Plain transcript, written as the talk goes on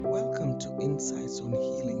Insights on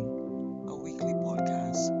Healing, a weekly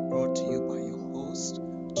podcast brought to you by your host,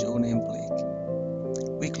 Joan M.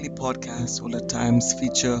 Blake. Weekly podcasts will at times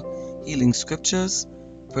feature healing scriptures,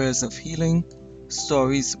 prayers of healing,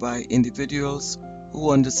 stories by individuals who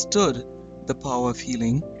understood the power of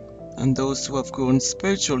healing, and those who have grown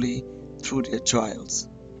spiritually through their trials.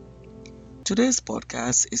 Today's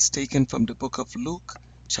podcast is taken from the book of Luke,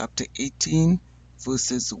 chapter 18,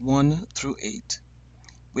 verses 1 through 8,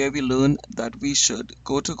 where we learn that we should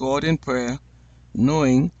go to God in prayer,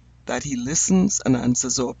 knowing that He listens and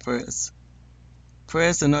answers our prayers.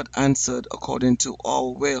 Prayers are not answered according to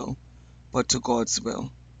our will, but to God's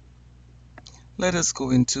will. Let us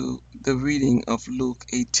go into the reading of Luke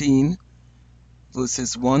 18,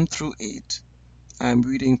 verses 1 through 8. I am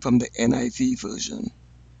reading from the NIV version.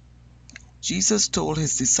 Jesus told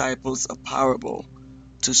His disciples a parable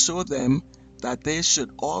to show them that they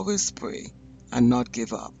should always pray and not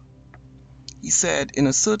give up. He said, in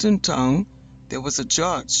a certain town there was a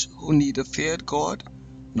judge who neither feared God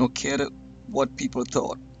nor cared what people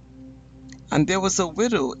thought. And there was a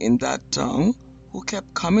widow in that town who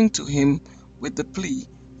kept coming to him with the plea,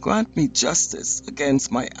 "Grant me justice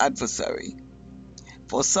against my adversary."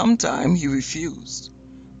 For some time he refused,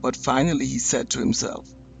 but finally he said to himself,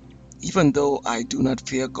 "Even though I do not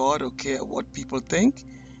fear God or care what people think,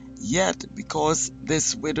 yet because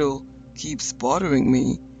this widow keeps bothering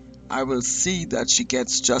me, I will see that she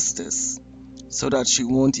gets justice, so that she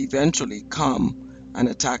won't eventually come and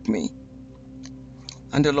attack me."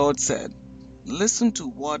 And the Lord said, "Listen to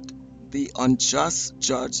what the unjust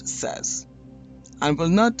judge says. And will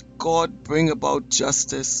not God bring about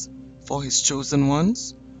justice for His chosen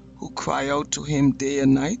ones, who cry out to Him day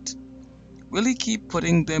and night? Will He keep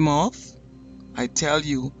putting them off? I tell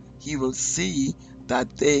you, He will see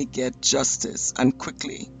that they get justice, and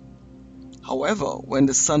quickly. However, when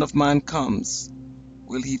the Son of Man comes,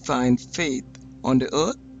 will He find faith on the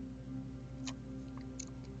earth?"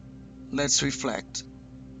 Let's reflect.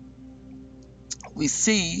 We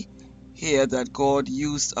see here that God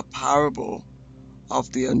used a parable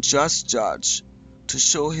of the unjust judge to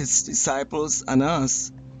show His disciples and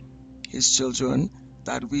us, His children,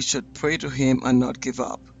 that we should pray to Him and not give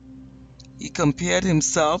up. He compared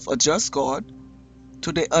Himself, a just God,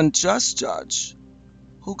 to the unjust judge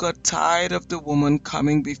who got tired of the woman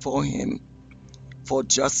coming before Him for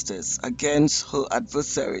justice against her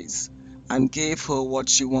adversaries and gave her what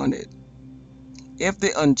she wanted. If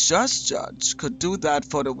the unjust judge could do that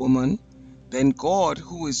for the woman, then God,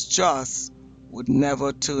 who is just, would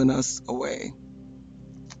never turn us away.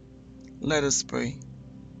 Let us pray.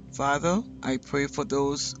 Father, I pray for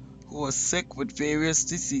those who are sick with various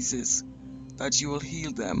diseases, that you will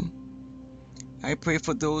heal them. I pray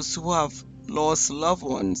for those who have lost loved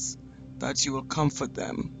ones, that you will comfort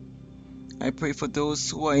them. I pray for those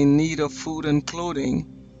who are in need of food and clothing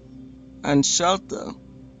and shelter,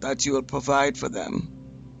 that you will provide for them.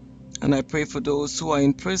 And I pray for those who are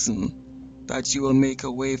in prison, that you will make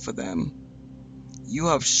a way for them. You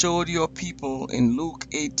have showed your people in Luke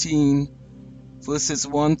 18, verses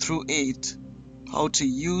 1 through 8, how to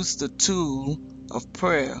use the tool of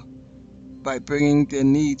prayer by bringing their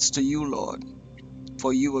needs to you, Lord,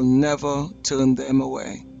 for you will never turn them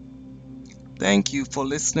away. Thank you for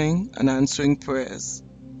listening and answering prayers.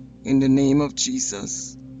 In the name of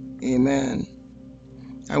Jesus, amen.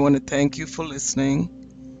 I want to thank you for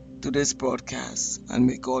listening to this broadcast, and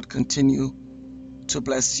may God continue to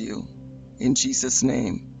bless you. In Jesus'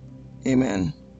 name, amen.